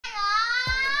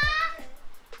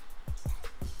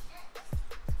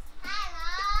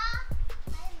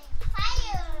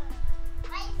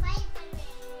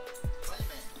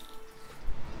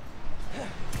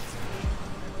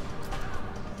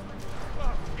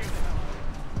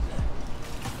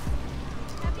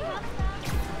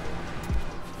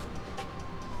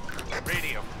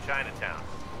town.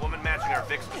 A woman matching her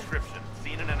Vic's description.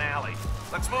 Seen in an alley.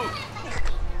 Let's move.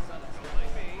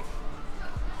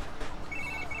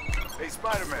 Hey,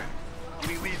 Spider-Man.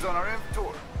 Any leads on our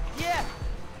inventory? Yeah.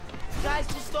 The guys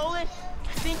who stole it,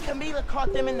 I think Camila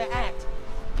caught them in the act.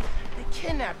 They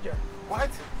kidnapped her. What?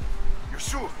 You're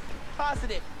sure?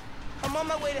 Positive. I'm on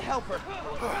my way to help her.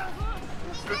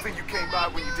 Good thing you came by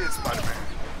when you did, Spider-Man.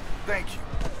 Thank you.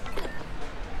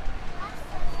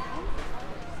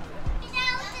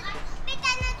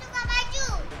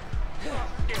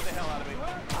 Scare the hell out of me.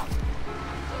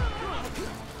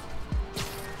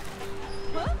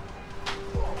 Huh?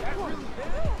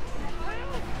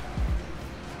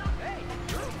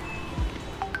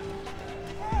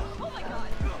 Oh my god.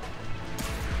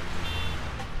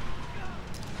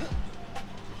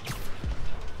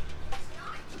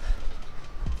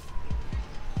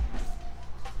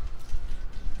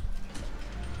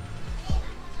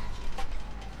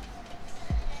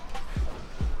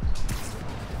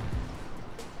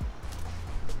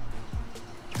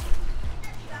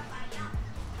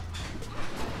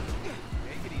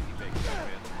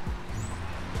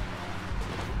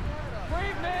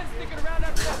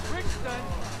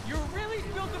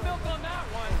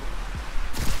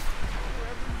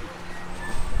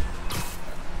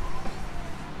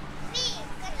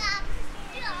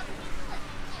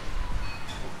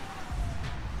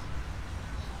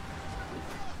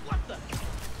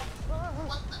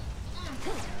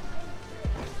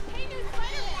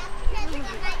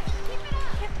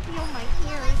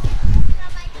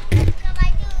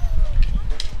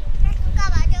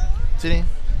 Sini.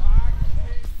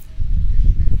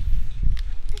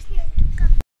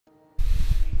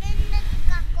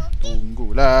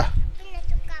 Tunggulah.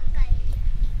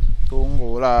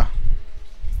 Tunggulah.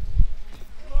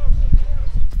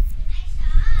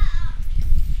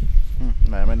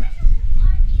 Mana?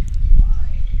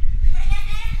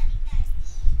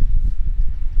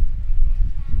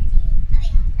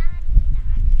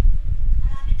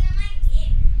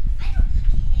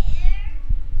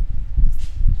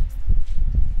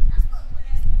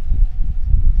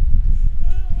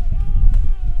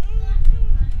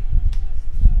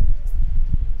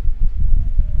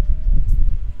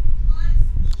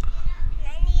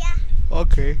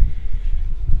 Okay.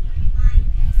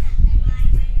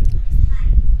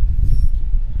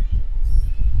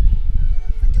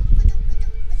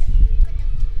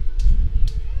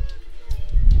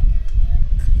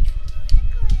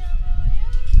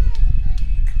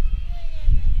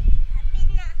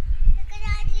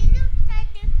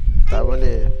 Tak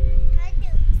boleh.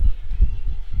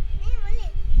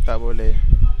 Tak boleh.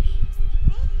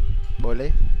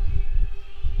 Boleh?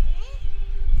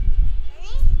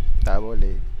 Tak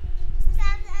boleh.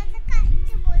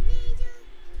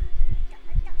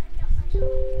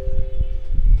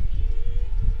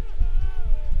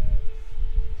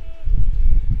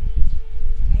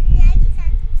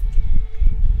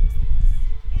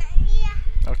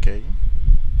 Okay.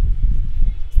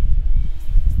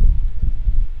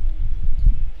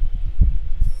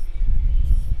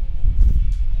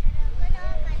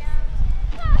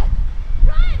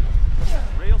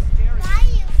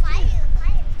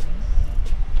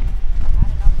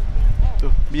 Tuh,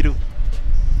 biru.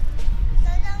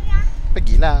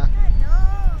 Pergilah.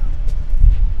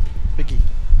 Pergi.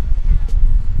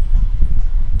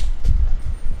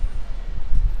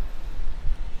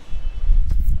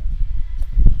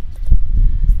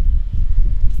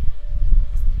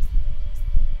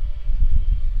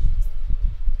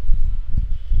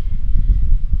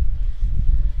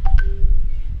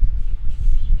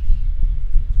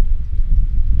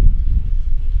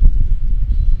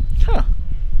 Huh.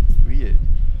 Weird.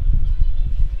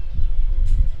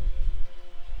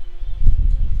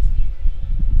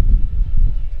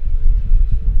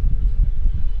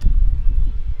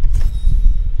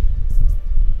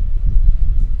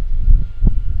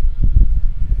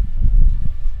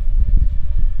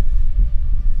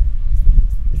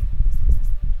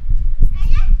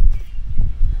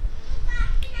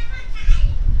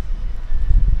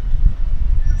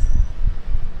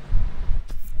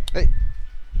 Hey,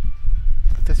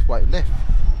 kita swipe left.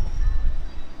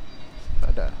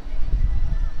 Tak ada.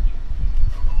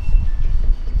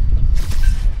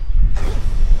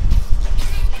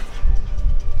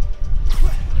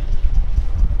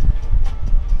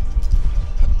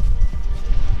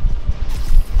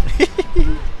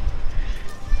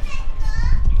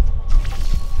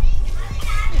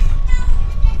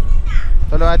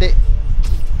 Tolong adik.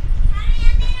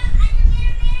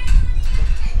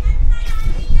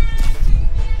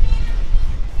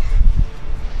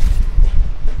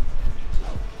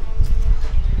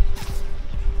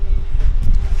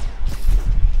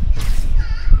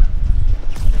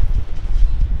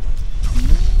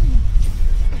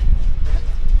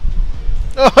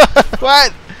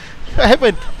 What? What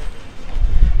happened?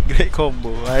 Great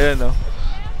combo. I don't know.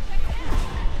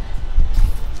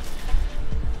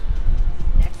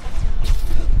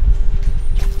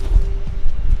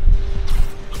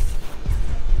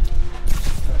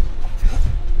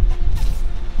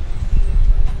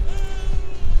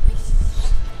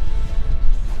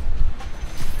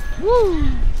 Woo!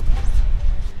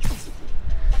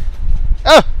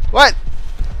 Oh, what?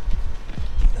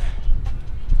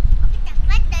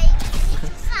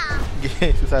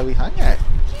 Susah wih hangat.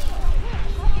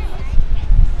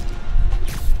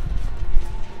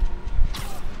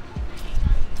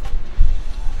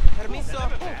 Permiso,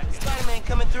 Spider-Man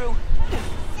coming through.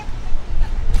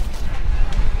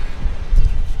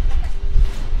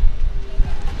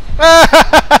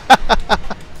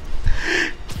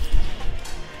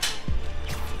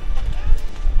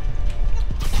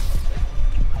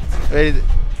 Where is it?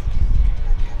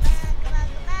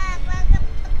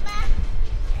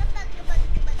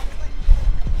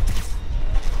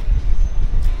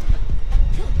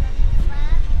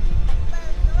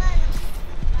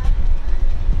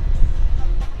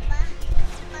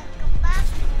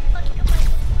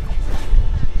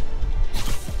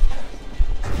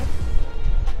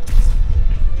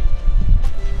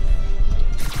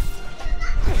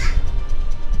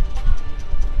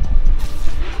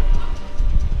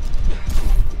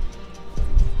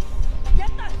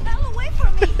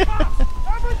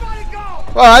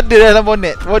 Wah, ada dalam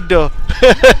bonnet. Bodoh.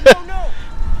 No.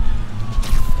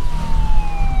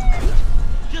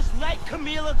 Just let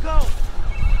Camila go.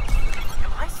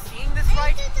 Am I seeing this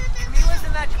right? Camila's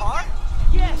in that car?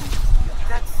 Yes.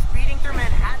 That's speeding through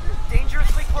Manhattan,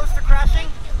 dangerously close to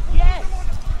crashing? Yes.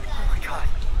 Oh my god.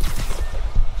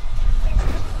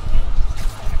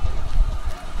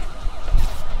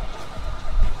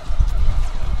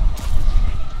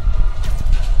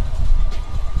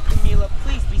 Camila,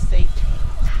 please be safe.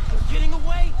 We're getting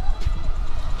away.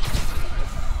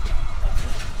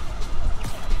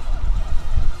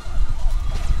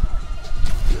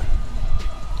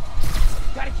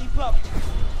 Gotta keep up.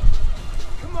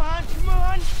 Come on, come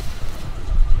on.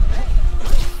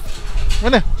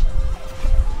 Mana?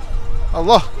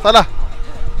 Allah, salah.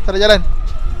 Salah jalan.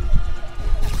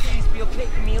 Please be okay,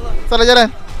 Camila. Salah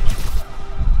jalan.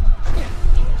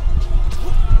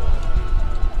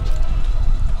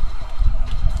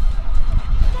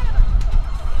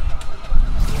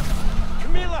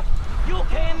 Camila, you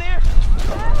okay in there?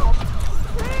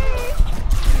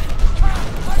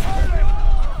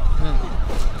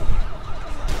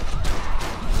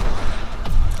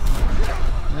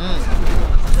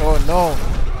 Oh no.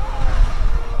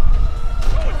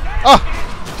 Ah.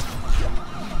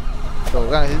 Ada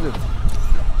orang kat situ.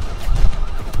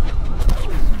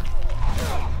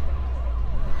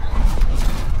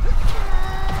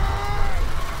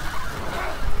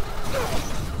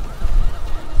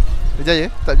 Berjaya?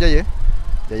 Tak berjaya?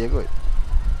 Berjaya kot.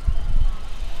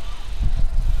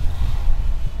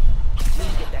 Let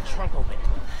me get that trunk open.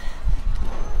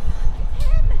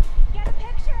 Get a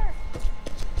picture!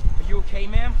 Are you okay,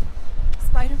 ma'am?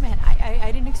 Spider-Man, I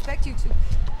didn't expect you to.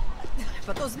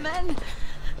 But those men,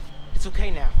 It's okay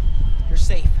now. You're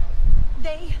safe.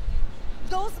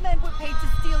 those men were paid to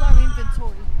steal our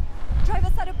inventory. Drive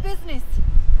us out of business.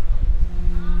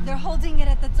 They're holding it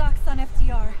at the docks on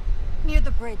FDR, near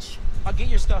the bridge. I'll get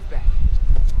your stuff back.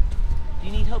 Do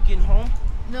you need help getting home?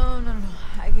 No.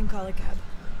 I can call a cab.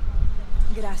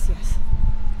 Gracias.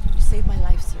 You saved my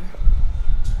life, sir.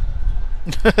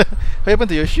 What happened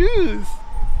to your shoes?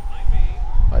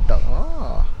 What dog?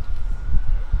 Oh.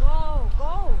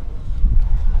 Go.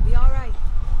 I'll be all right.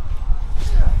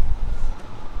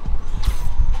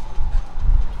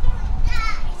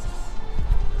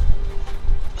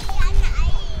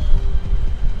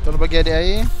 Tolong bagi adik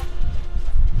air.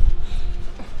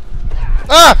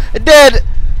 Ah! Dead!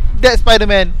 Dead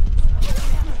Spider-Man.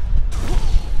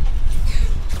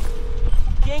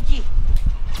 Yankee,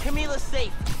 Camila's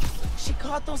safe. She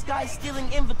caught those guys stealing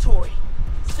inventory.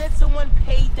 Said someone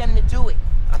paid them to do it.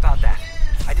 About that,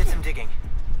 I did some digging.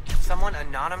 Someone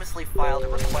anonymously filed a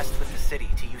request with the city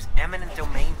to use eminent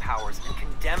domain powers and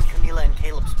condemn Camila and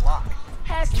Caleb's block.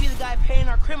 Has to be the guy paying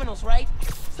our criminals, right?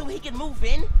 So he can move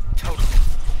in? Totally.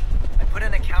 I put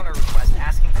in a counter request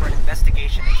asking for an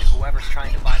investigation into whoever's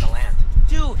trying to buy the land.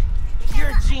 Dude, you're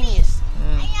a genius.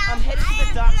 I'm headed to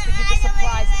the docks to get the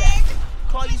supplies back.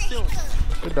 Call you soon.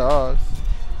 Pedas.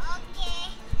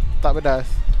 Tak pedas.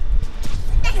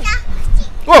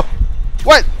 Whoa!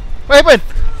 What? What happened?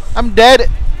 I'm dead.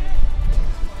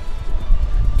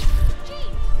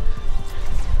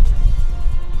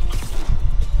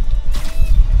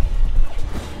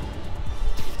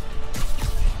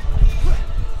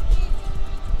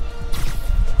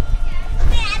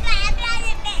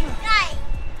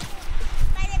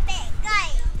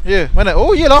 Ya, mana?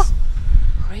 Oh, iyalah.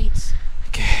 Crates.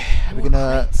 Okay, Abi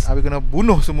kena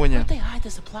bunuh semuanya. Where'd they hide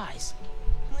the supplies?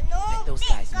 Let those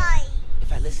guys know.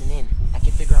 If I listen in, I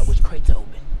can figure out which crate to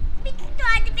open.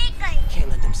 Can't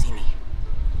let them see me.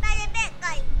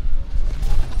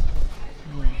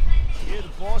 Yeah,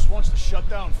 the boss wants to shut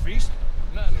down Feast?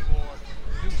 Not anymore.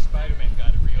 New Spider-Man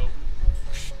got it reopened.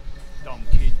 Dumb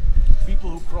kid.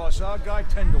 People who cross our guy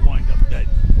tend to wind up dead.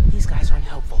 These guys aren't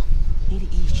helpful. Need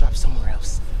to eavesdrop somewhere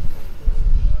else.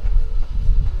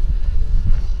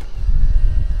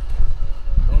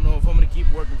 Don't know if I'm gonna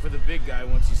keep working for the big guy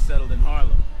once he's settled in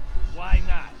Harlem. Why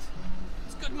not?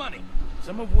 It's good money.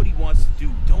 Some of what he wants to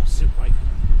do don't sit right with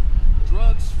him.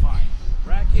 Drugs, fine.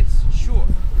 Rackets, sure.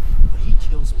 But he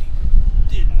kills people.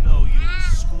 Didn't know you were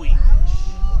squeamish.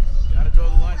 Gotta draw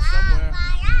the line somewhere.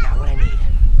 Not what I need.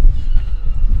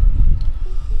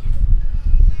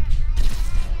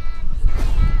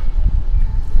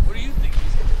 What do you think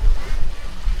he's gonna do?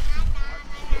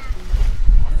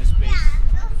 Office space?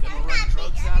 Gonna run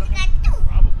drugs out of him?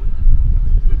 Probably.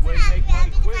 Good way to make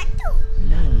money quick.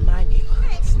 Not in my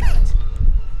neighborhood, it's not.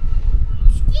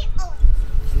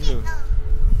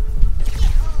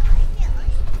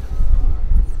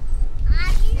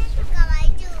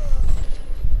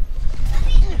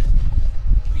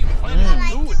 What are you planning to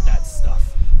do with that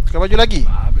stuff? Tukar baju lagi.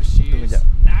 Barber Tunggu shears, sekejap.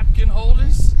 napkin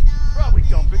holders? Probably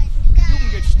dump it. You can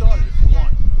get started if you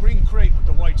want. Green crate with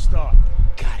the white star.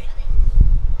 Got it.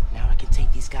 Now I can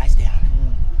take these guys down.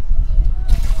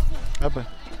 Apa?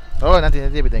 Oh, nanti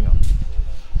Abi tengok.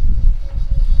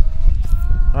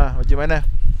 Baju mana?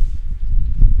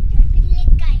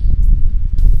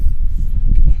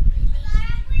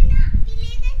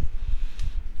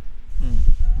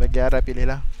 Bagi Ara pilih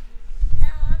lah.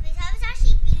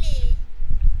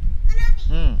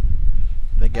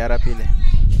 Bagi Ara pilih.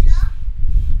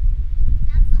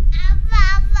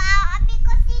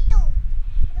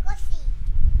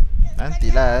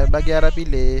 Nantilah bagi Ara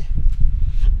pilih.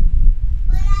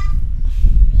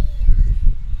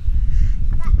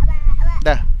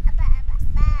 Dah.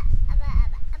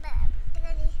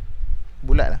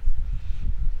 Bulat lah.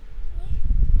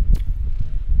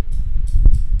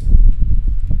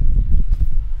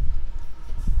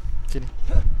 Sini.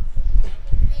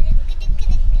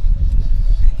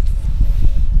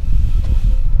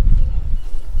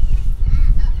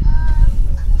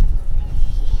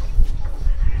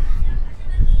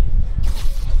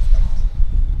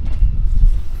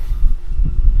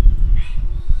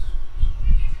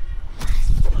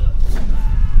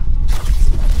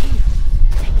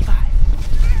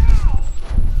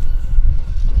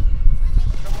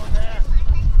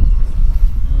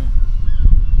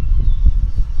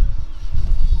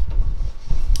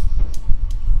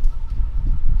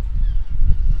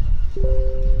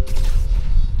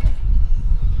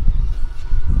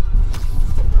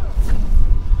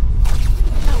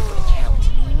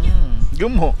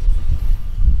 Gemuk.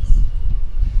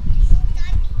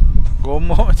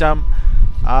 Gemuk macam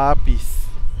apis.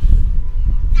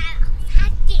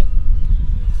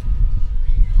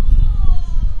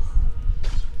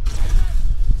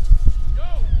 Yo,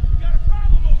 we got a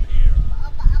problem over here.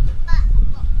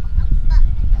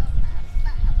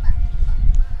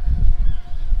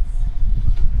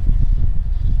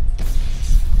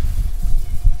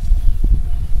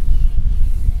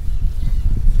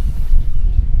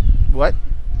 Buat.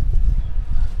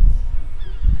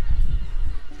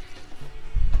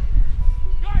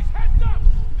 Guys, heads up!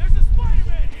 There's a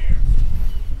Spider-Man here!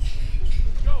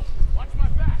 Yo, watch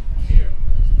my back. Here,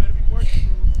 this better be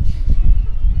working.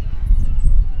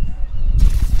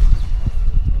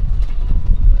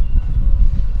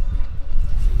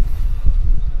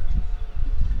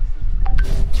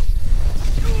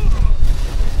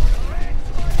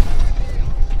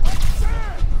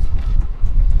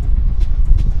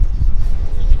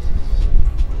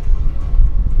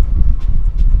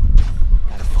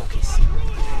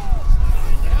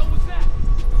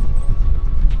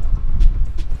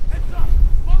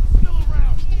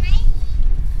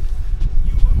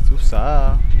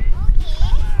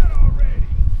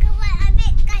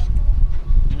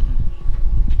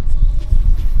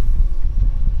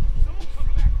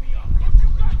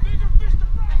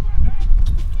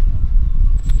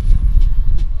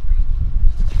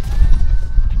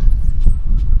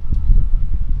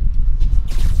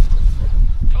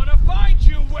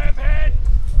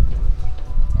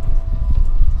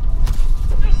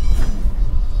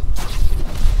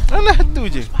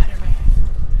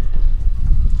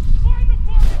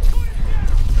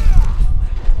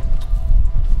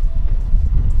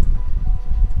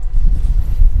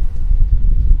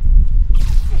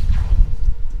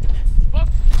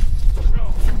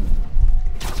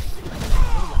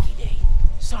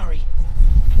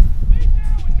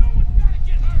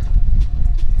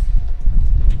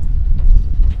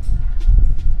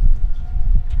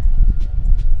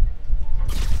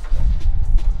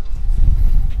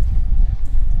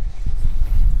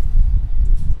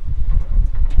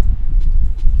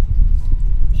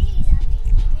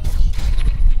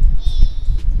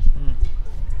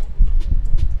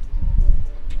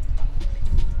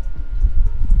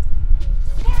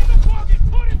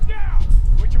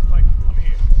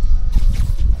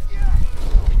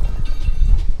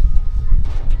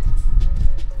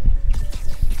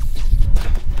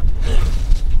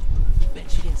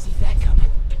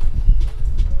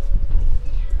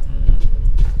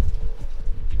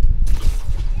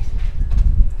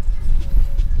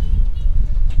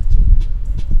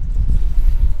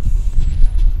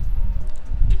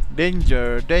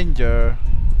 Danger, danger.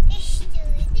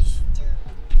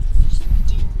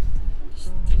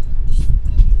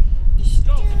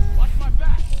 Yo, watch my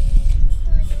back.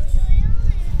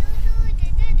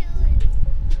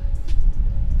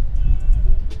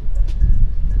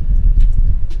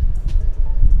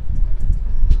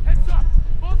 Heads up,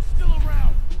 bugs still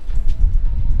around.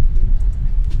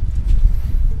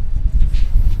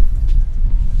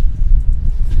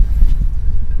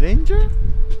 Danger?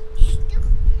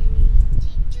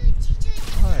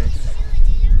 Nice.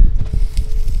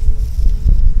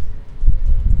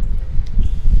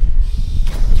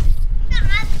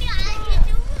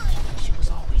 She was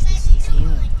always deceased.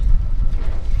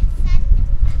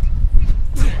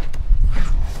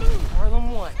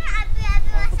 Harlem 1. All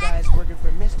the guys working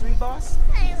for mystery boss?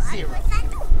 0.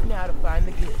 Now to find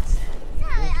the goods.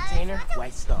 Green container,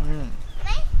 white star.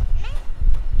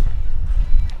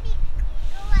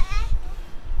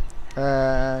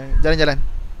 Jalan-jalan.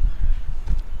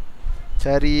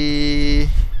 Cari.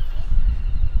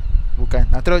 Bukan.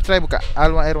 Nah, terus try buka.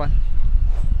 R1.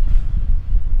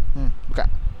 Buka.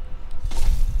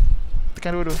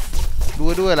 Tekan dua-dua.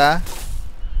 Dua-dua lah.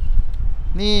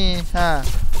 Ni, ha.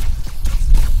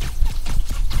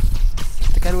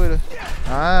 Tekan dua-dua.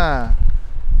 Ha.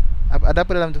 Ada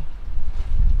apa dalam tu?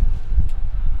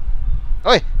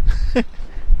 Oi.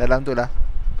 Dalam tu lah.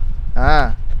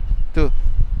 Ha. Tu.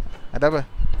 Ada apa?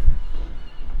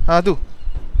 Ha, tu.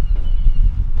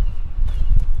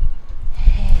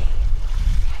 Hey,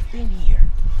 I've been here.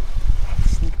 Had to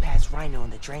sneak past Rhino in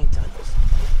the drain tunnels.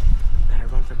 Gotta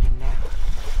run from him now.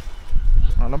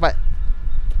 Ha, lompat.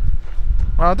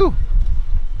 Ha, tu.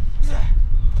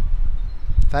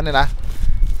 Sana lah.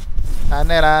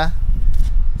 Sana lah.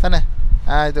 Sana.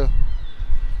 Ha, itu.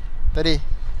 Tadi.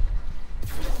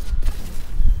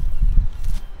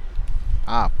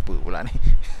 Apa pula ni?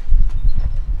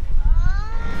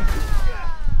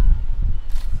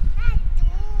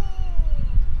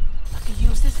 I could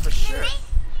use this for sure.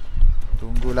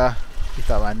 Tunggulah.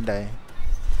 Kita tak pandai.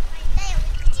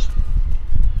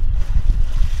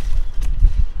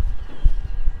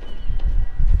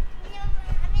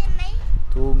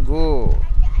 Tunggu.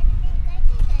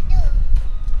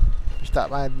 Kita tak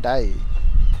pandai.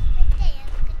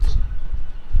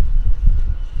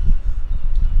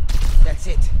 That's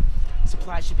it.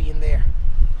 Supplies should be in there.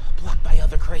 Blocked by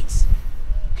other crates.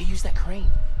 Could use that crane.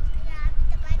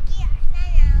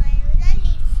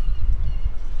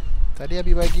 Tadi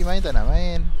Abi bagi main, tak nak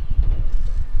main.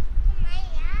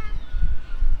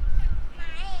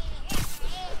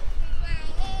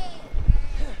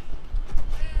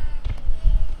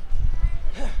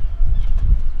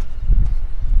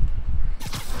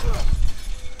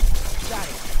 Got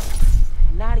it.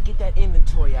 Now to get that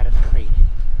inventory out of the crate.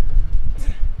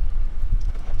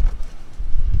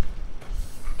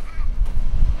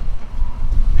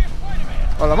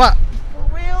 Oh, lama.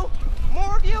 For real?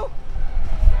 More of you?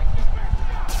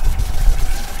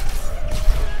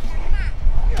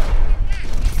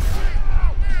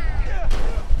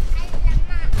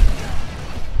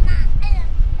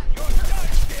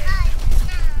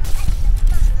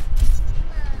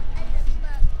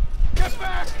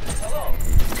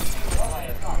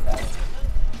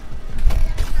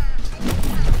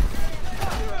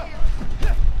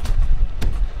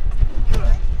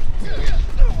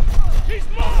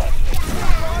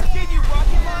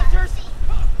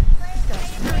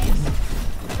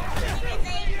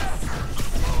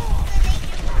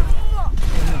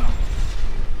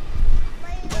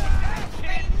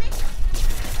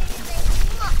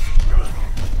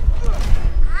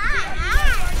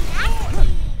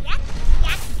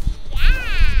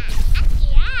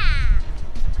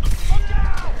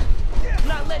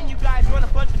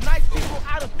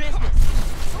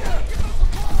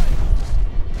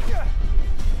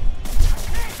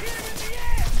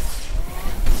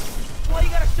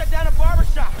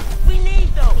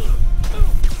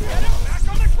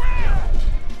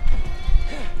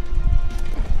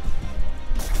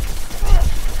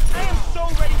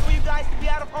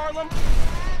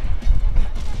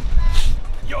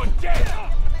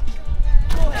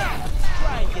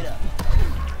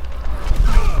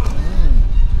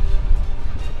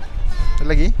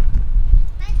 lagi?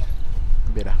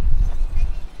 Biar dah.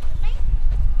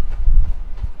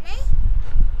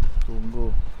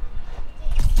 Tunggu.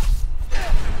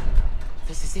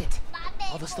 This is it.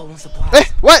 All the stolen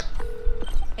supplies. What?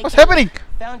 Hey, What's Kate, happening?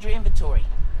 Found your inventory.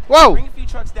 Wow. Bring a few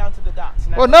trucks down to the docks.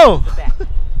 And Oh, I'll no. go to the back.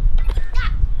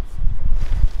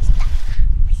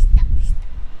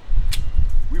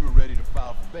 We were ready to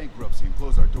file for bankruptcy and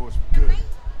close our doors for good.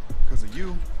 Because of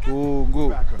you, we're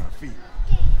Tunggu. back on our feet.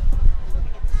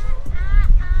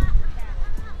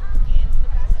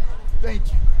 Thank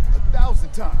you.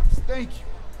 1,000 times. Thank you.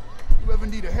 You ever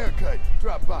need a haircut,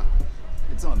 drop by.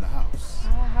 It's on the house.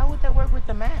 How would that work with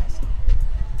the mask?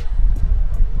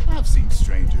 I've seen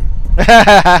stranger.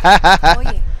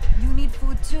 Oye, you need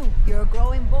food too. You're a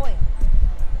growing boy.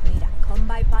 Mira, come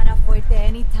by Pana Fuerte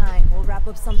anytime. We'll wrap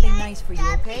up something nice for you,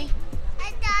 okay?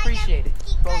 Appreciate it.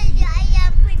 Both of you.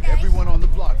 Everyone on the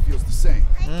block feels the same.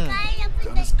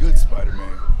 Done us good,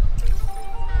 Spider-Man.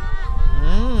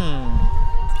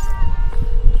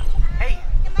 Hey,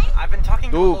 I've been talking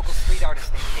to a local street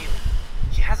artist named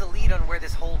Kaylee. She has a lead on where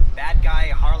this whole bad guy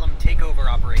Harlem takeover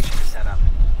operation is set up.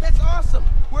 That's awesome.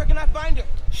 Where can I find her?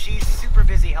 She's super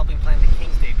busy helping plan the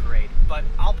King's Day parade, but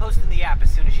I'll post in the app as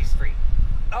soon as she's free.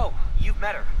 Oh, you've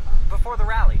met her. Before the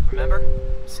rally, remember?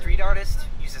 Street artist,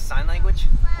 uses sign language.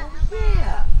 Oh,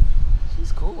 yeah.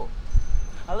 She's cool.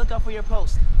 I'll look out for your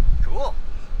post. Cool.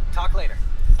 Talk later.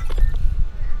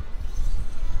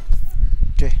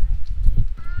 Okay.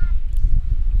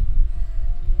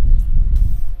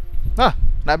 Ah,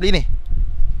 nak beli ni.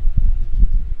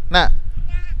 Nak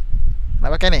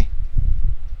pakai ni.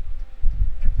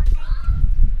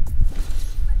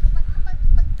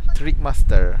 Trick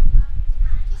Master.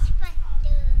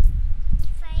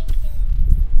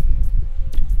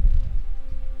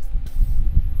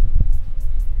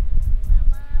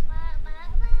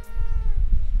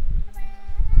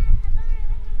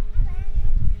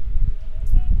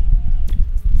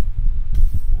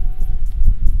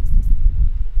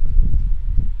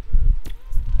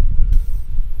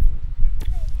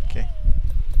 Okay.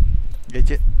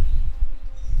 Gadget.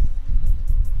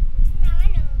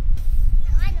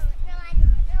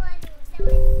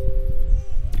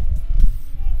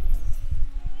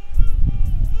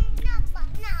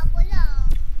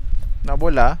 Nak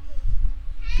bola?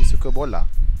 Dia suka bola.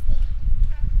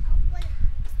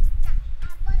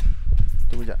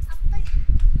 Tunggu sekejap.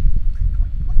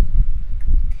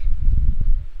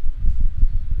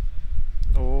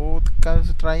 Oh, tekan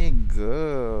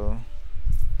triangle.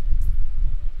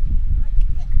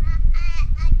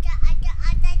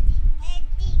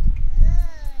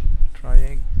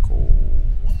 Triangle.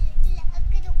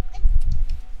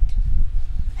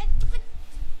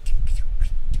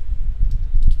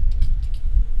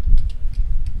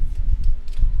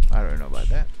 I don't know about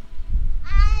that.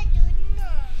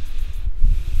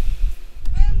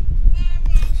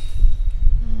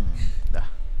 Dah.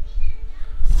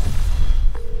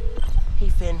 Hey,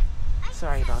 Finn.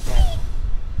 Sorry about that.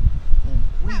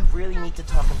 We really need to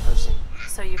talk in person.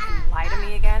 So you can lie to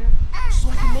me again? So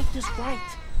I can make this right.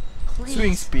 Please.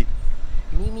 Swing speed.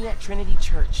 Meet me at Trinity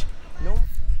Church. No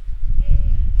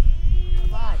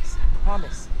lies. I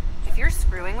promise. If you're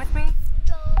screwing with me,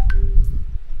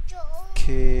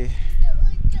 Okay.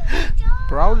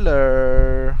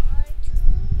 Prowler.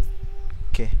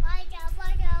 Okay.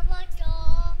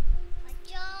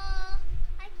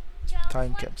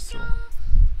 Time capsule.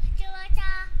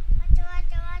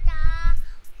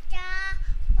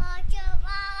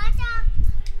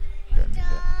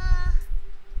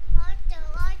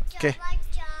 Okay.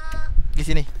 Pergi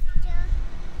sini.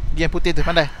 Pergi yang putih tu,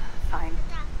 pandai. fine.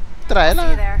 Try See you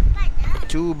lah. there.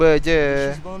 Cuba je.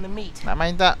 She's willing to meet. Nak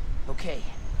main tak? Okay.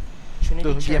 Trinity Tu,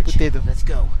 pergi yang Church. putih tu. Let's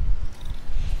go.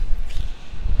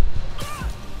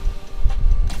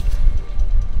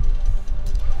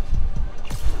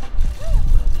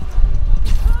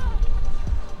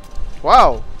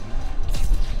 Wow.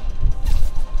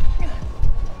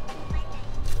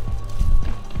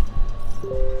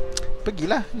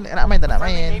 Pergilah. Nak main tak nak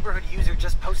Friendly main? neighborhood user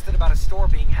just posted about a store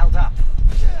being held up.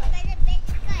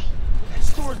 That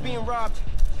store's being robbed.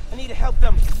 I need to help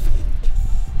them.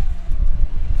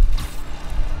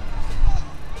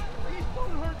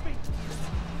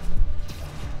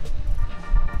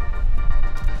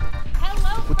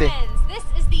 Hello, Putih. friends. This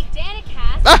is the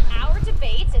Danicast, Ah! our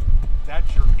debate.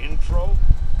 That's your intro?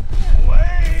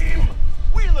 Lame!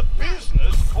 We in the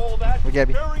business call that Okay,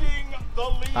 Abby. burying the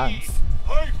lead. Thanks.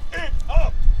 Hype it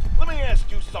up! Let me ask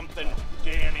you something,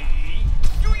 Danny.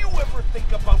 Do you ever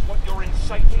think about what you're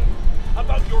inciting?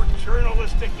 About your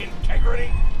journalistic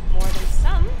integrity? More than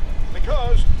some.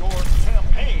 Because your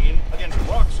campaign against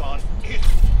Roxxon is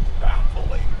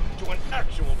baffling to an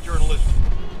actual journalist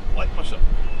like myself.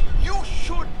 You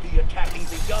should be attacking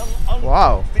the young,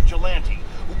 Wow. vigilante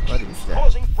who What keeps is that?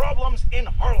 causing problems in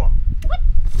Harlem. What?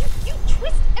 You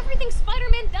twist everything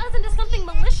Spider-Man does into something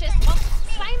malicious while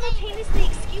simultaneously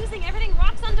excusing everything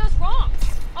Roxxon does wrong.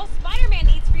 All Spider-Man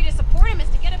needs for you to support him is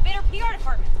to get a better PR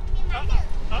department.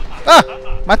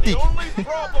 Ah, mati. The only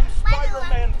problem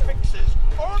Spider-Man fixes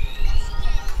are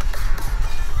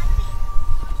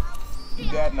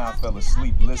Dad and I fell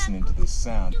asleep listening to this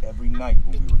sound every night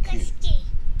when we were kids.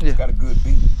 Yeah. It's got a good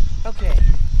beat. Okay.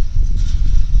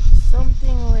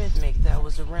 Something rhythmic that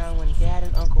was around when Dad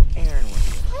and Uncle Aaron were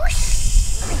here.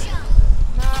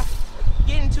 Nah,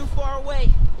 getting too far away.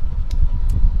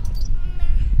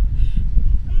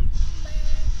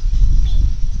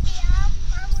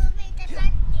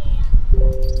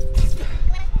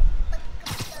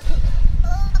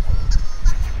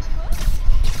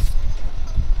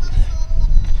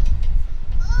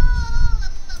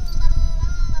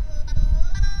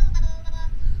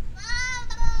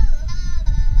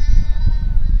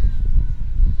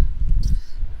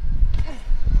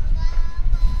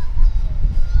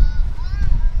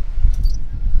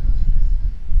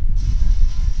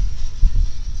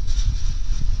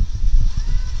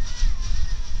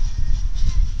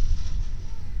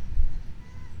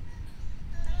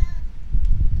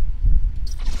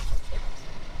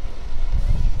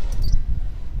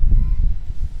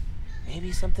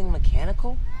 Maybe something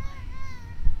mechanical?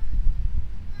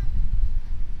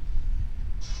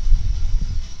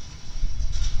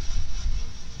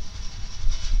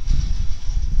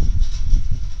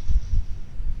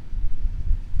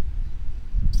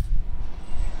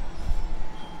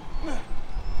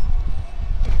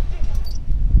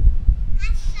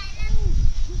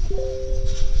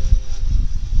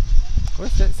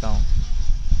 What's that song?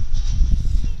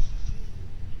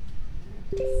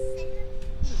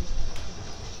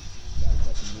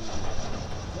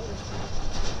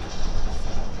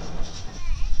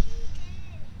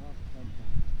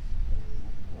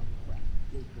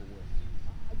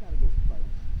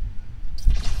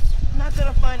 I'm not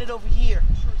gonna find it over here.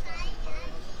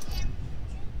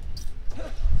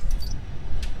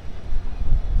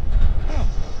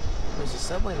 There's a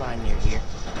subway line near here.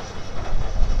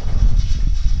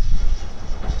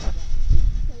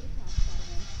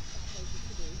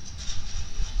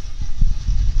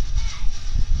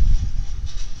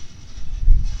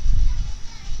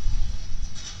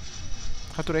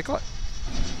 How to record?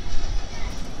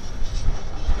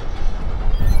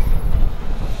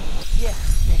 Yeah,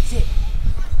 that's it.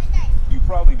 You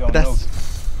probably don't Pedas. know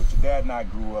this, but your dad and I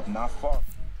grew up not far.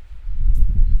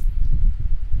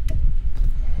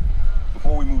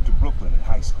 Before we moved to Brooklyn in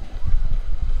high school,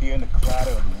 hearing the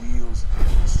clatter of the wheels,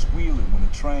 squealing when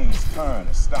the trains turn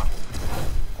or stop,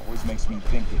 always makes me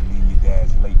think of me and your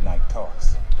dad's late night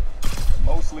talks.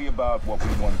 Mostly about what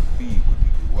we wanted to be when we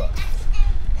grew up.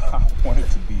 I wanted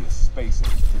to be a space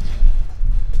agent.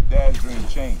 Dad's dream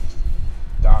changed.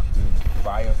 Doctor,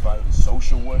 firefighter,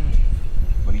 social worker.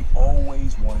 But he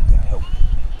always wanted to help.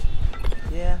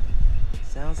 Yeah,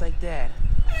 sounds like Dad.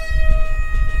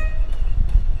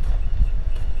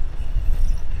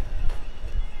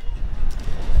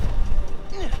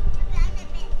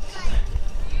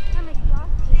 I'm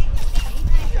exhausted.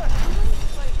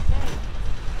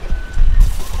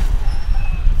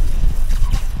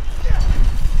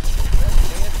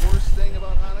 Worst thing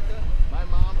about Hanukkah, my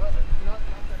mom, not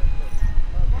that important.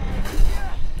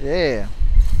 Yeah.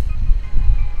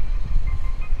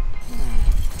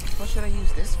 What should I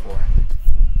use this for?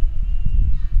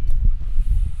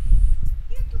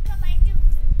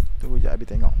 Tunggu jap Abi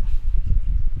tengok.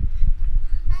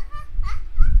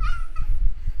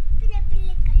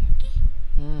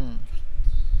 Hmm.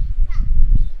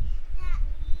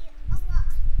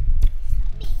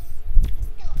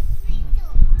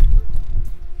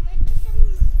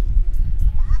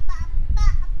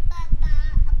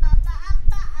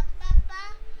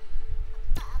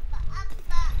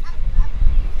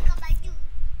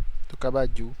 Tukar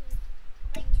baju.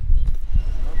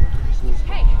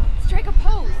 Hey, strike a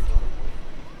pose.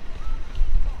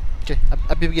 Okay,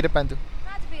 Abi pergi depan tu.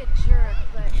 Not to be a jerk,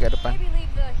 but Pergi kat depan. maybe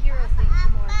leave the hero thing for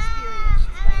more experienced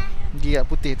Spider-Man. Pergi kat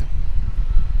putih tu.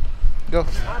 Go.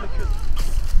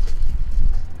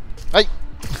 Hai.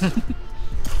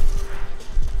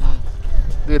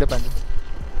 Tu depan tu.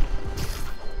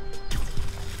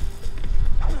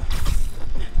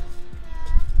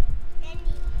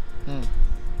 Hmm.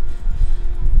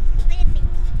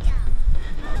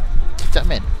 Cicak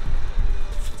man.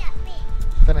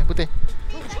 Sana putih.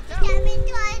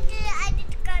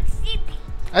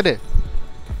 Ada?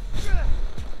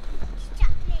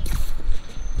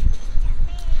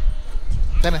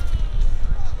 Sana.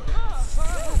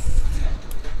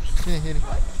 Sini, sini.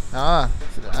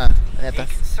 Di atas.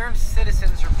 Concerned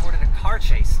citizens reported a car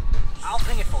chase. I'll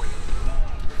ping it for you.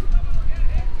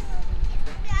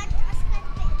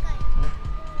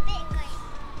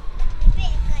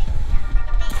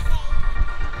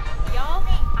 Y'all,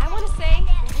 I want to say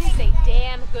it is a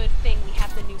damn good thing we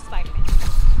have the new Spider-Man.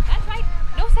 That's right,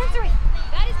 no censoring.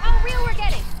 That is how real we're getting.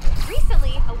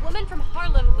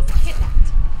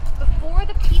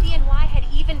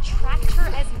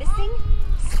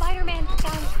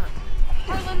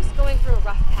 through a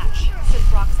rough patch since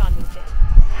Roxxon moved in.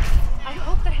 I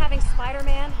hope that having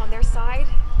Spider-Man on their side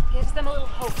gives them a little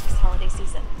hope this holiday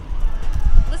season.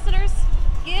 Listeners,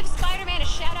 give Spider-Man a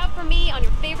shout out from me on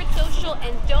your favorite social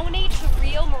and donate to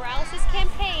Rio Morales'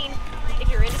 campaign if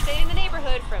you're into staying in the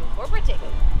neighborhood from corporate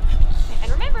takeover.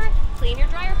 And remember, clean your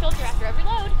dryer filter after every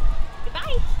load.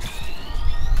 Goodbye.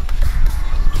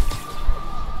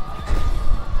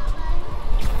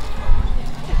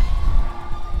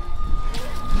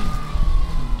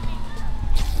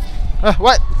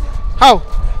 What? How?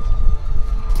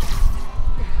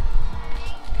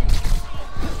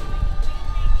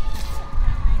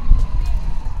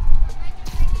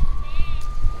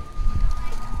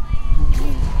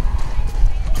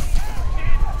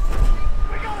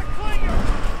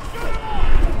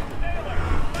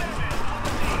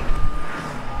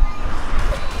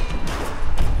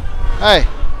 Hey.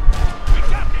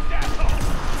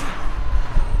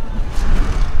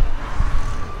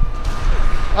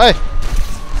 Hey.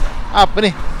 Apa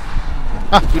ni?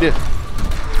 Ah, tu dia.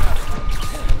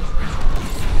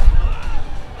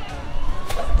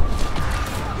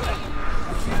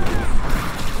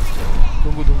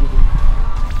 Tunggu.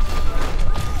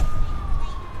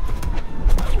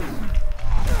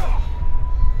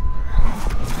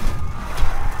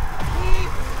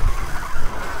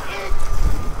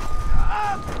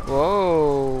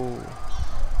 Wow.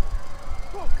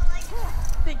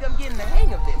 Think I'm getting the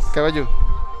hang of this. Pakai baju.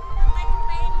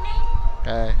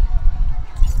 Okay.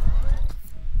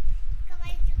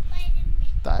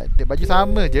 Tak ada baju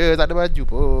sama je, tak ada baju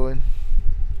pun.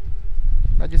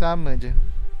 Baju sama je.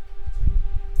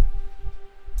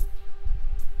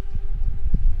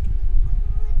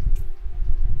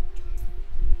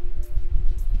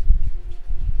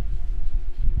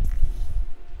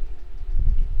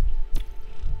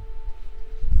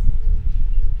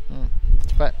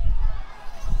 Cepat.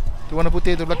 Tu warna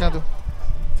putih tu belakang tu.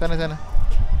 Sana.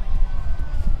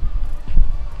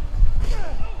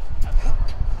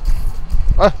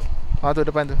 Tu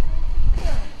depan tu.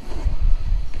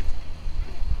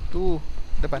 Tu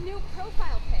depan.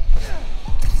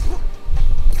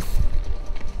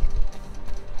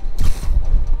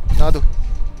 Tu.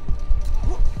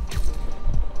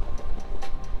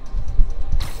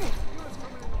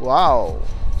 Wow.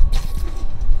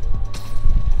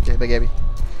 Okay, bagi Abby.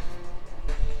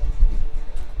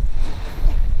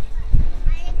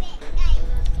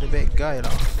 The bad guy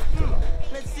lah.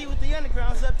 Let's see what the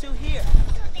underground's up to here.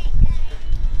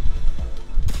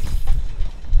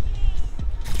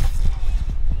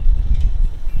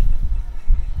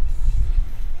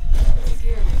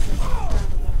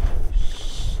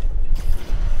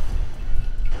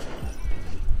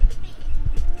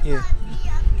 Yeah.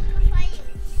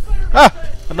 Ah,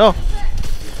 no.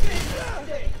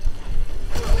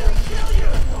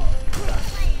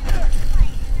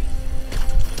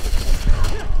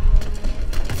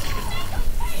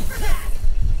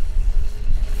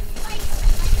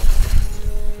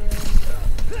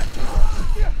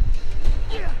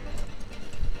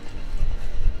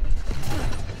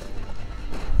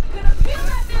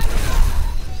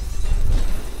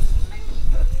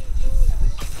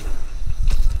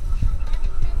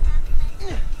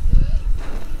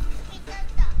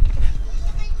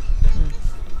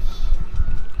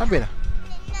 Habis dah.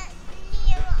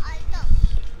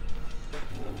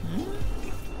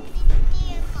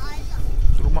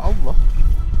 Rumah Allah.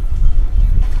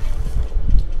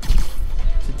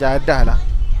 Sejadah lah.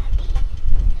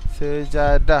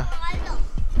 Sejadah.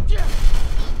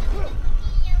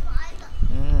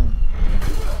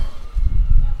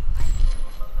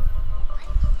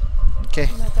 Okay.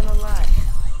 I'm not gonna lie.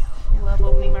 I love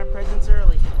opening my presents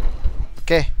early.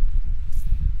 Okay.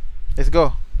 Let's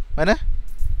go. Mana?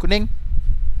 Kuning.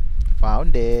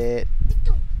 Found it.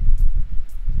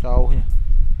 Jauhnya.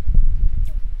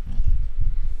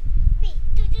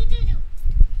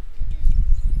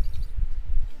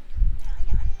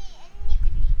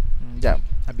 Sekejap.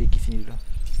 Habis ke sini dulu.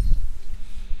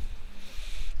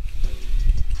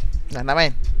 Nak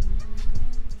main?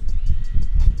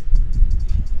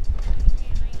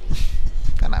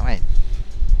 Tak nak main.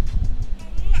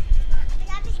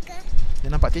 Dia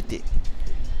nampak titik.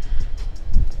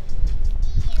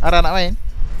 Ara nak main?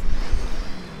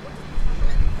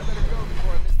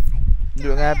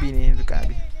 Duduk dengan Abi ni, dekat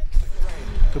Abi.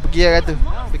 Kau pergi lah kata.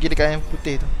 Pergi dekat yang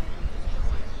putih tu.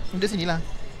 Duduk sini lah.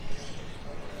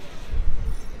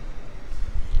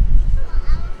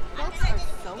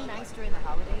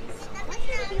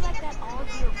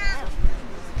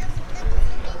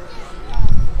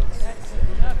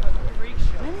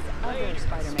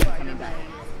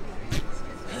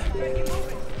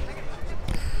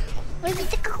 Pergi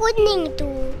dekat kuning tu.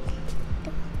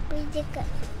 Pergi dekat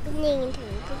kuning tu.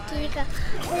 Pergi dekat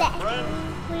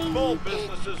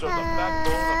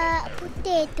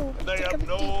putih tu.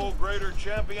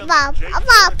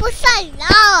 Apa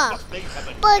salah?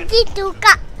 Pergi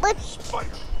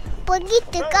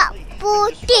dekat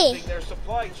putih.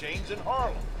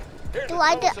 Tu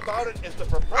ada.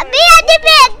 Habis ada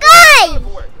bad guy.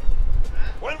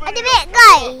 Ada bad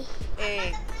guy.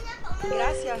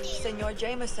 Gracias, Senor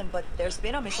Jameson, but there's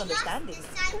been a misunderstanding.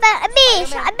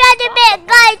 Habis ada bad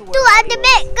guy tu, ada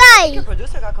bad guy. The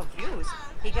producer got confused.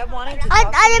 He kept wanting to talk Ada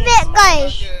to me bad in guy.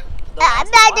 Spanish.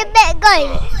 Ada bad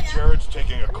guy. Jared's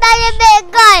taking a course. Ada bad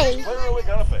guy. Clearly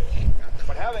gonna fail.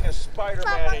 But having a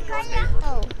Spider-Man in your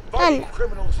neighborhood, fighting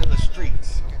criminals in the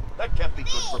streets, that can't be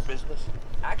good for business.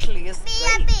 Actually, it's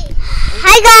great.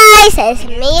 Hi guys, it's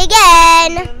me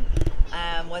again.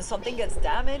 When something gets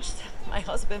damaged, my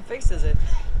husband fixes it.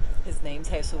 His name's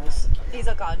Jesus.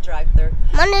 He's a contractor.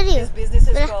 Mana dia? His business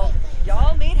is called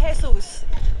Y'all Meet Jesus.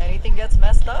 Anything gets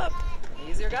messed up,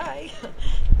 he's your guy.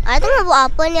 Ada nak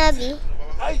buat apa ni Abi?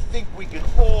 I think we can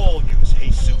all use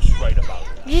Jesus right about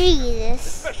now.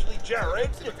 Jesus. Especially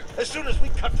Jared, as soon as we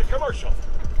cut to commercial.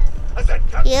 I said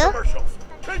cut to commercial.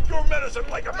 Take your medicine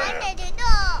like a man.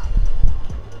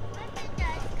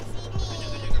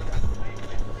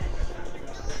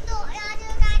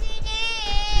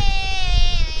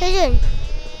 Turun.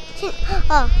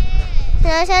 Oh.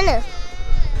 Sana.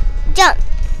 Jump.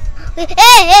 Weh,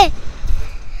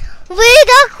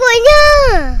 takutnya.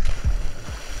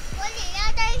 Boleh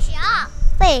lah dari siap.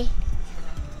 Weh.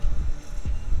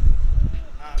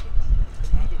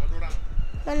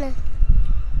 Mana?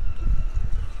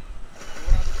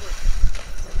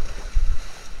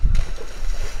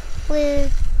 Weh.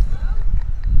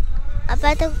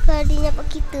 Apa tu kalau dia nampak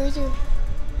kita je.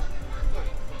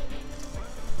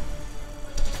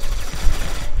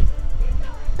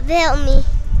 Help me.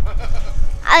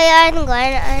 Ayah tunggu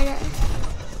anak-anak.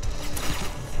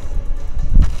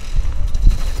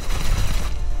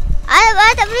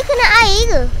 Ayah tak boleh kena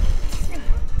air ke?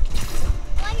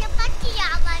 Warna pati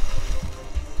ya abang.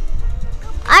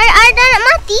 Ayah dah nak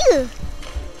mati ke?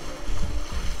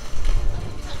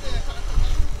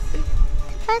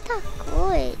 Saya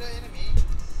takut.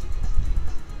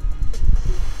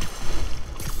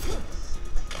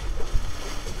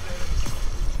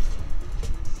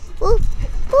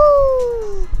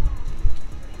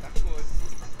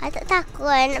 I tak takut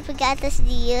nak pergi atas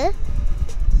dia.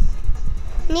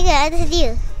 Ni kan atas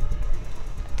dia.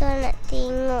 Betul nak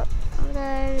tengok.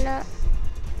 Betul nak.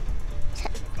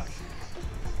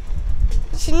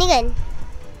 Sini kan.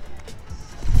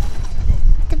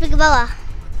 Kita pergi ke bawah.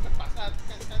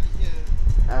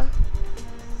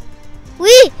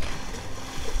 Wih.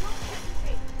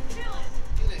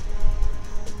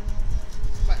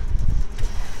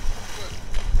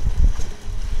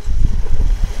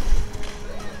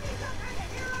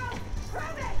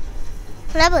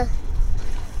 Kenapa?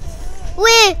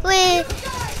 Weh.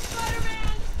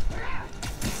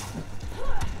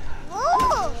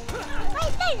 Oh,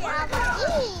 fighter apa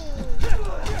ni?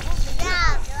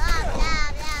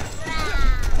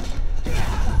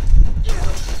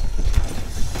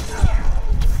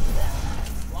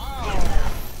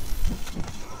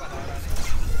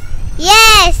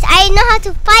 Yes, I know how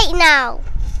to fight now.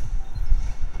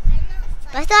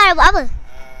 Lepas tu ada buat apa?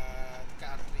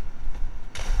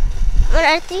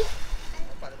 Mana arti?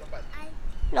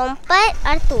 Lompat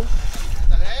artu.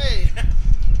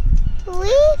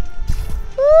 Wih.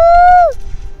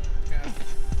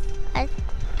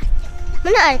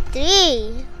 Mana arti?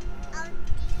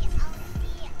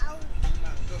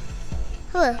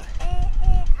 Apa?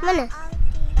 Mana?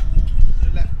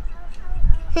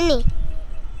 Sini.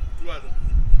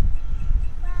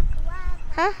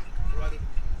 Hah?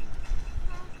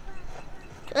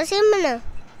 Keluar sini mana?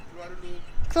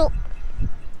 Keluar.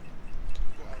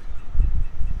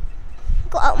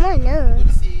 Go out mana?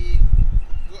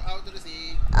 Go out to the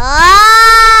sea. Oh,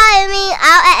 I mean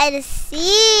out at the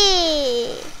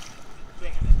sea.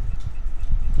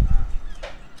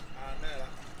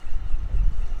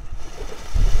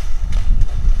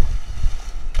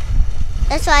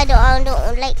 That's why I don't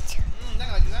like.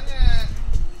 Jangan laju sangat.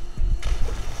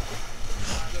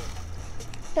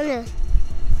 Mana?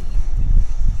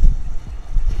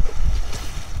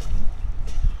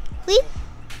 Wih.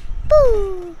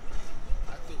 Boo.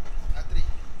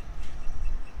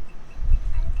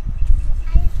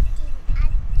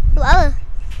 Buat apa?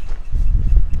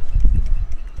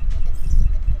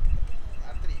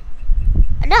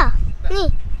 Ada. Ni.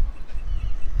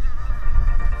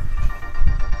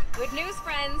 Good news,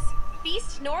 friends.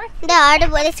 Feast just north. Dah, ada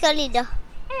boleh sekali dah.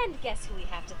 And guess who we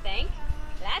have to thank?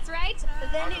 That's right,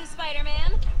 the new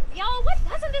Spider-Man. Y'all, what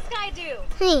doesn't this guy do?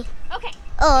 Ni. Okay.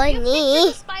 Oh, if you have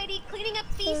ni. pictures of Spidey cleaning up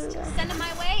feast, send them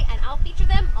my way, and I'll feature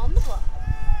them on the blog.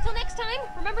 Till next time,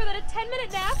 remember that a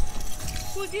 10-minute nap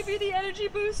will give you the energy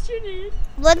boost you need.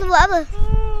 Buat apa?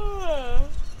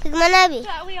 Pergi mana, Abi?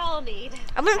 That we all need.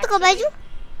 Abang nak tukar baju?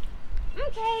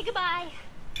 Okay, goodbye.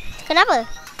 Kenapa?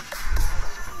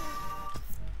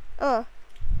 Oh.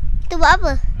 Itu buat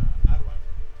apa?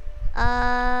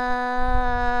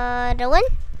 Rawan?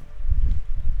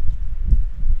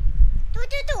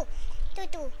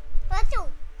 Tu. Batu.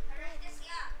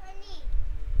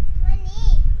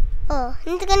 Mani. Oh,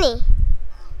 ni tekan ni.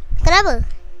 Kenapa?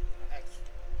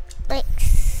 X.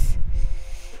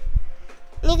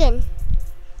 Ni kan?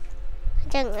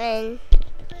 Jangan.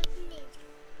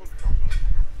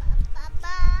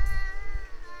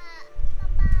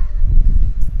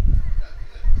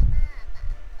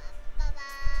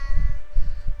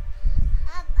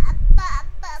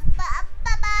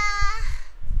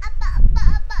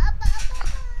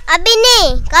 Abi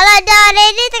ni, kalau dah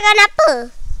ready tekan apa?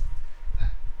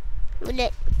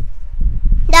 Bulat.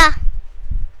 Dah.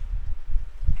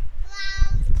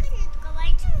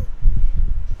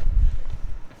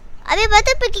 Abi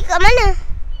batu pergi kat mana?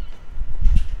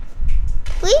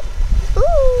 Wih.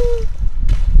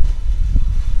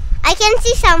 I can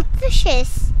see some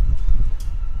fishes.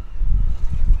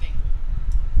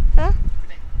 Huh?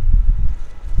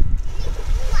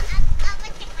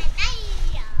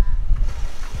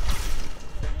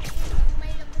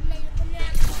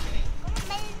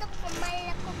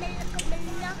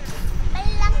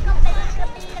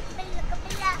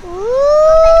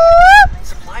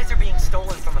 Supplies are being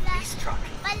stolen from a feast truck.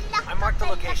 I marked the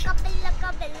location.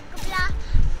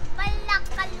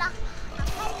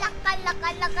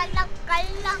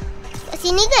 Kat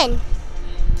sini kan?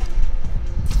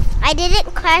 I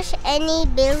didn't crash any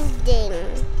building.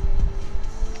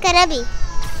 Kan, Abi?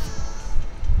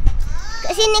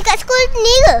 Kat sini, kat school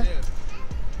ni ke?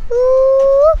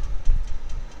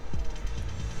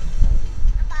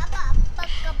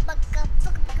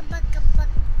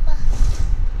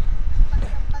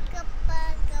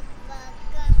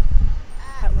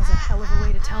 That was a hell of a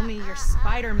way to tell me you're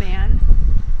Spider-Man.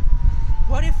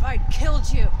 What if I'd killed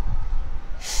you?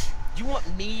 You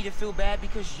want me to feel bad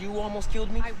because you almost killed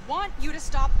me? I want you to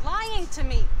stop lying to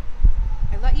me.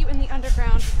 I let you in the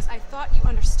underground because I thought you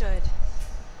understood.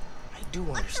 I do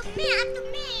understand.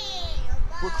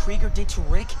 What Krieger did to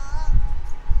Rick,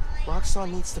 Roxxon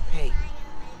needs to pay.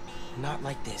 Not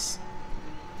like this.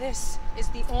 This is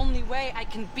the only way I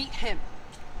can beat him.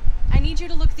 I need you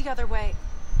to look the other way.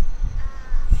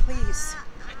 Please.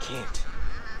 I can't.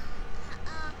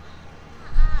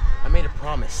 I made a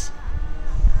promise.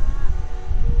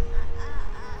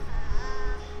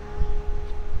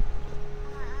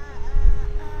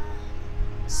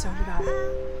 So did I.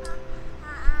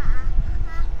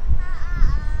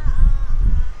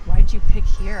 Why'd you pick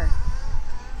here?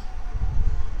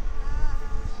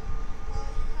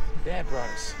 Dad brought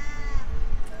us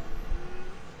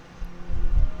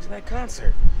to that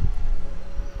concert.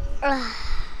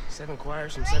 7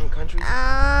 choirs from 7 countries.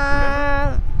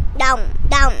 Down.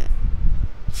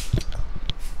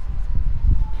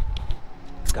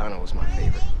 Ghana was my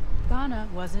favorite. Ghana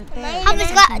wasn't there. Habis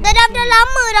dah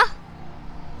lama dah.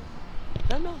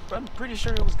 No, I'm pretty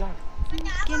sure it was Ghana.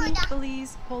 Guinea,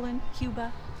 Belize, Poland,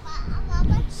 Cuba.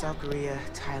 South Korea,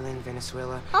 Thailand,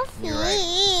 Venezuela. Hafiz.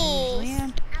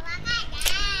 Julian.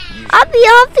 Abi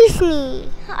Hafiz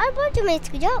ni. I baru main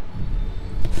sekejap.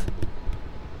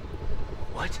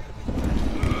 What?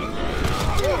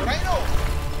 Re-Rhino!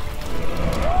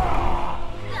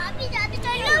 Abi,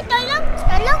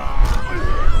 tolong.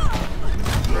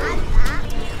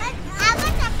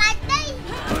 Abang tak pandai.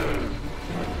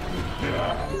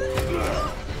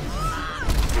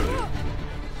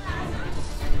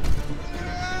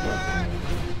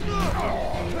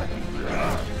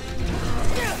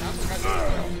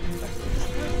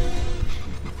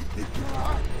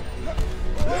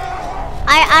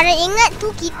 Ara ingat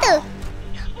tu kita.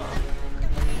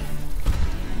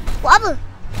 Buat apa?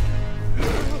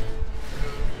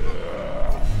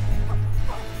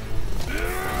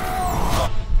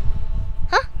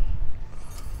 Hah?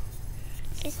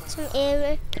 System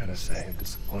error. Gotta say, I'm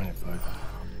disappointed, bud.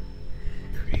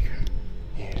 Krieger.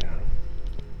 Yeah.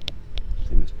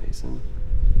 See, Miss Mason?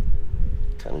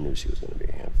 Kinda knew she was gonna be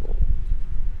a handful.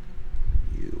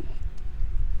 You.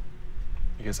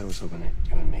 I guess I was hoping that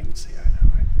you and me would see eye to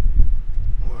eye.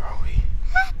 Where are we?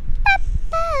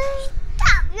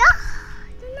 Stop lah.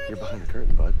 You're behind the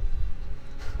curtain, bud.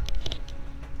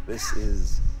 This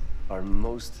is our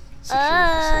most secure Oh,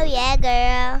 facility. yeah,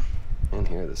 girl. And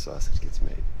here the sausage gets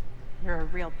made. You're a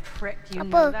real prick, you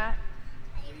know that?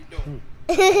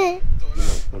 My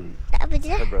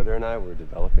brother and I were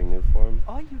developing new form.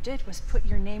 All you did was put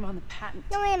your name on the patent.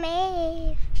 No,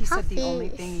 I He said the only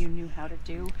thing you knew how to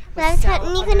do But I was sell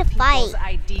couldn't other even people's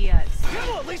fight. ideas.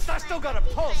 Well, at least I still got a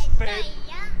pulse, babe.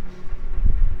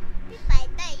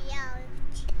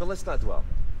 But let's not dwell,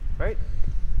 right?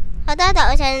 I thought that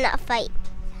was trying to not fight.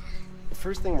 The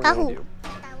first thing we're gonna do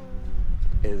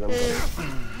is I'm gonna...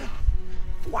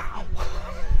 Wow.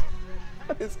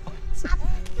 That is awesome.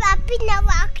 Tapi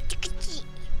nawa aku kecil.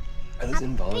 Are those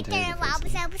involuntary nawa defenses?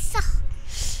 besar-besar.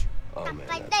 Oh man, Tak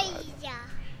that's hot. pandai je.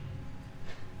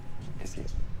 Izzy,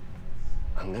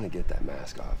 I'm gonna get that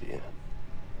mask off you.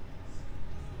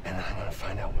 And then I'm gonna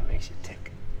find out what makes you tick.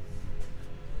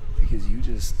 Because you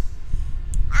just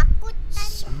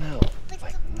smell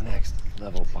like next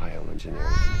level bioengineering.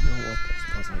 And you know what that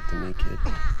smells like to me, kid?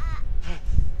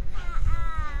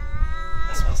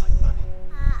 That smells like money.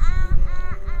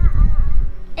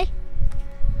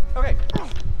 Okay,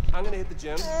 I'm gonna hit the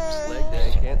gym. Leg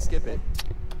day, can't skip it.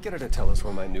 Get her to tell us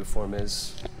where my new form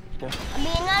is. Yeah.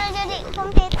 Bingar jadi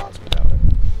komputer.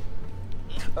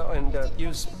 Oh, and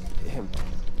use him.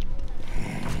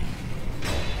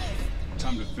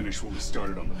 Time to finish what we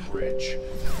started on the bridge.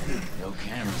 No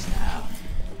cameras now.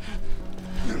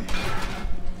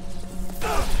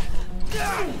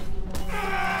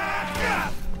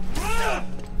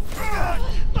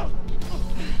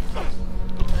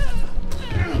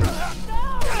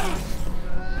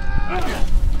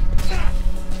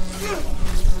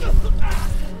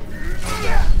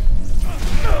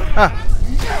 Ah,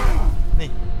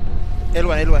 nih,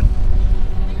 L1.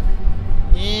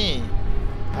 Nih,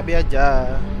 habis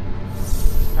aja.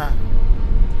 Ah.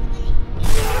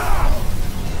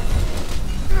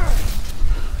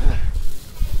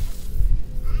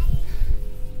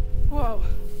 Whoa.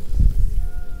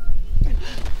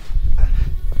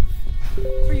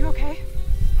 Are you okay?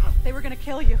 They were gonna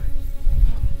kill you.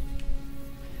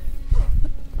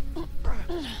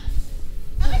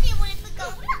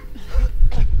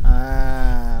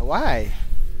 Why?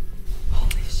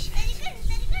 Holy shit.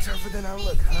 Tougher than I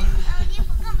look, huh?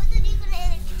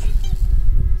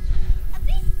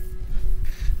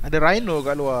 Ada rhino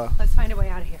kat luar. Let's find a way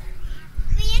out of here.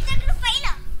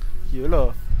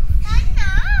 Yalah.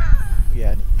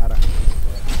 Ya ni arah.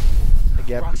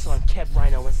 Lagi habis. Roxanne kept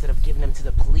Rhino instead of giving him to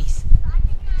the police.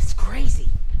 It's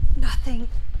crazy. Nothing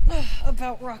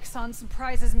about Roxanne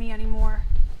surprises me anymore.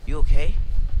 You okay?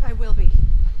 I will be,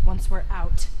 once we're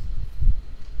out.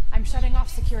 I'm shutting off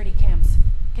security cams.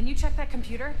 Can you check that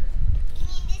computer? You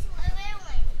mean this one? Where?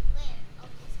 Oh, this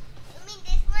one. You mean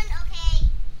this one? Okay.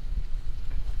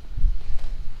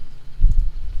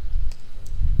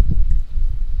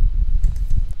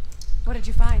 What did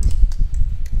you find?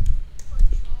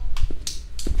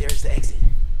 There's the exit.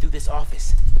 Through this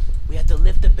office. We have to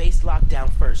lift the base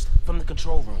lockdown first, from the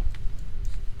control room.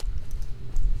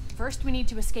 First, we need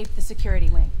to escape the security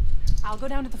wing. I'll go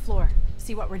down to the floor,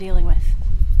 see what we're dealing with.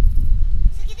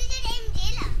 So kita jadi MJ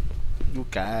lah.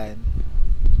 Bukan.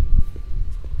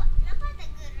 Kenapa tak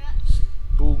gerak?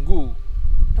 Tunggu.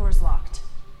 Door's locked.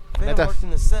 Fan worked in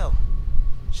the cell.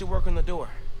 Should work on the door.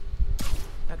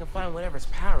 I can find whatever's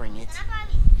powering it.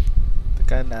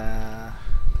 Tekan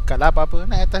tekan apa-apa,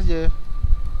 naik atas je.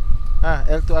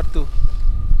 L2 R2.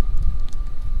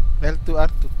 L2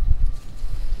 R2.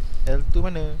 L2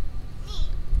 mana?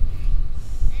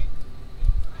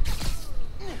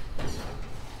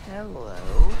 Hello.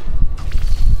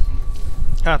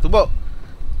 Tumbuk.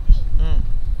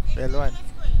 L1.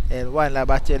 L1 lah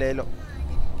baca lah elok.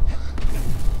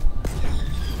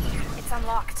 It's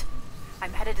unlocked.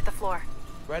 I'm headed to the floor.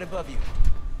 Right above you.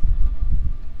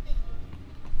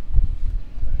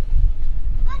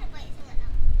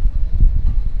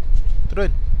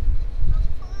 Turun.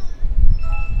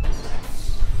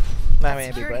 Nah,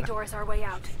 main Security bebas. doors are way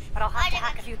out, but I'll have to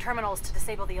hack a few terminals to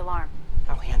disable the alarm.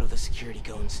 I'll handle the security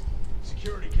goons.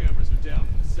 Security cameras are down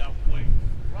in the south wing.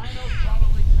 Rhino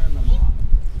probably turned them off.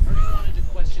 Heard he wanted to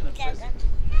question the prison.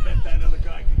 Bet that other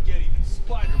guy could get even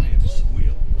Spider-Man to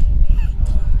squeal.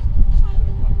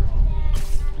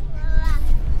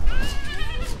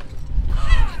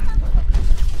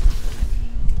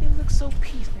 They look so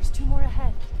peaceful. There's two more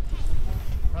ahead.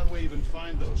 How'd we even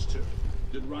find those two?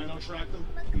 Did Rhino track them?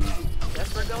 No.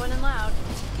 Guess we're going in loud.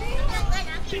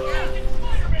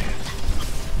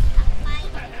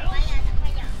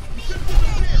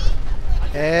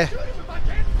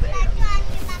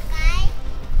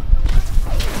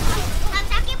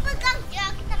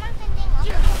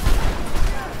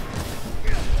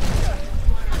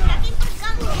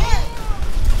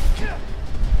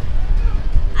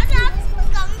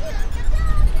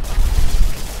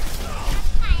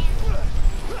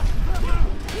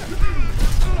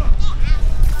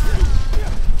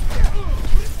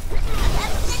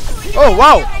 Oh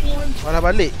wow, malah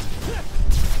balik.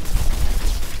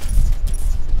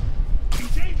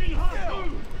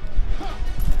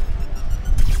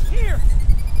 Here,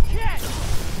 catch!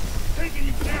 Taking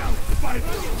you down, Spider.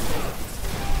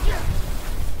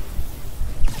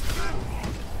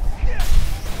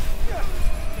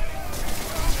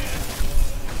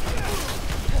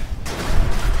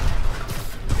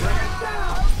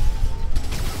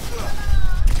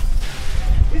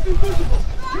 He's invisible.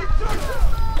 Keep searching.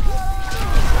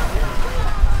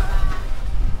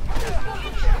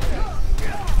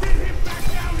 Get him back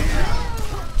down here.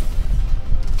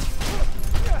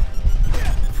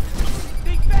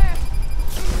 Think fast.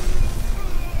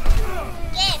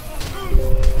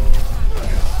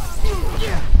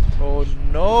 Oh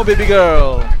no, baby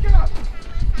girl.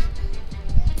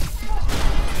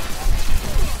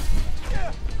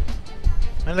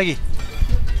 Mana lagi?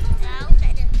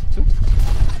 Tu.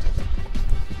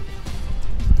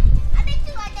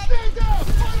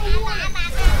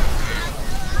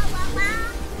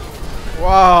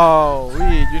 Wow,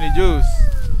 wih, Juni Juice.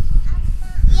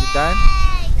 Is it done?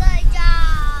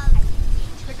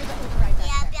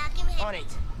 On it.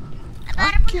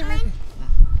 Okay.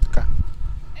 Tukar.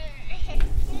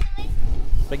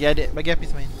 Bagi adik, bagi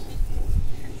Hafiz main.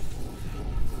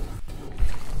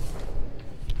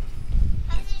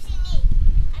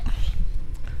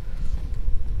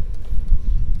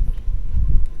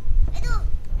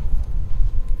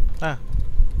 Ah.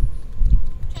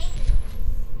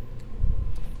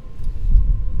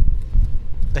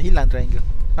 Dah hilang triangle.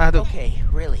 Ah tu. Okay,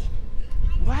 really.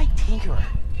 Why Tinkerer?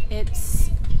 It's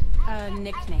a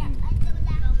nickname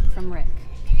from Rick.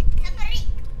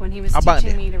 When he was Abang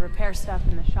teaching dia. me to repair stuff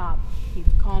in the shop, he'd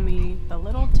call me the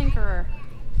little tinkerer.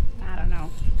 I don't know.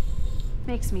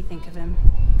 Makes me think of him.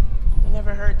 I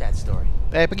never heard that story.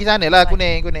 Pergi sana lah,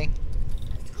 kuning, kuning.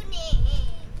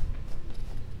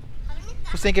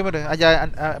 Pusing kamera, ajar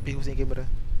Api pusing kamera.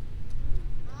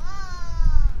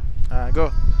 Go.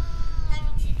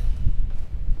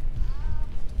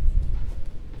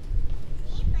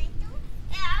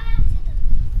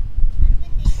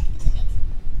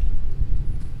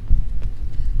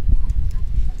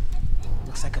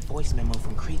 Looks like a voice memo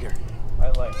from Krieger.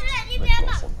 I like Rick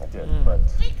Mason, I did, but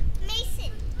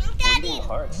bleeding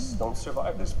hearts don't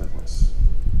survive this business.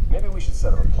 Maybe we should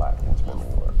set up a plaque in his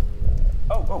memory work.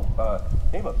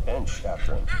 Name a bench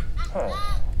after him.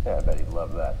 Yeah, I bet he'd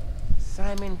love that.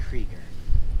 Simon Krieger,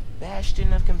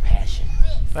 bastion of compassion.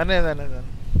 Mana.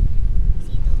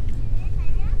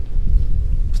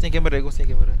 Pusing kamera, pusing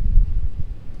kamera.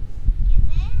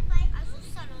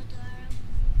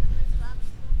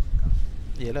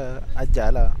 Yelah, ajar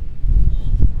lah.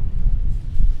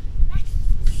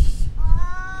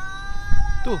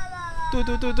 Tu.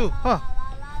 Ha.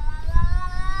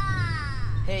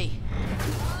 Hey,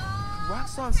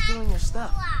 Roxanne's stealing your stuff.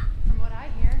 From what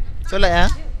I hear. Solat ya?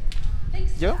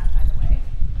 Thanks Jom. for that, by the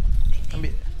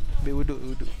way. Ambil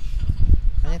wuduk.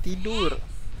 Hanya tidur.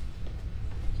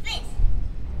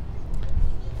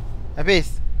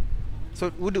 Hafiz.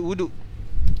 So wuduk.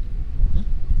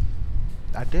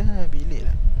 Ada bilik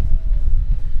lah.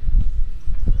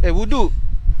 Wuduk.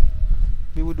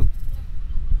 Ambil wuduk.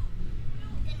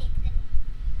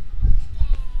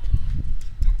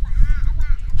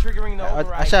 Triggering the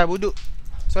override. Asha wuduk.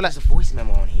 Solat. There's a voice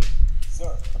memo on here. Sir,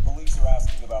 the police are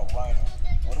asking about Rhino.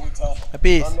 What do we tell them?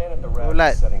 Hafiz. Our man at the rep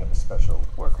Solat. is setting up a special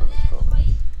work release program.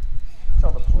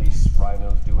 Tell the police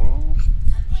Rhino's doing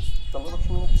a little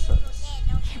community service.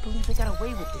 Can't believe they got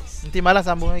away with this. Nanti malam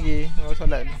sambung lagi. Mau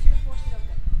solat dulu.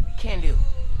 Can do.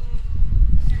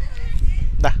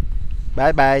 Dah.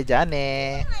 Bye bye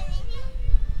Jane.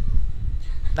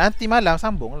 Nanti malam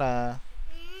sambung lah.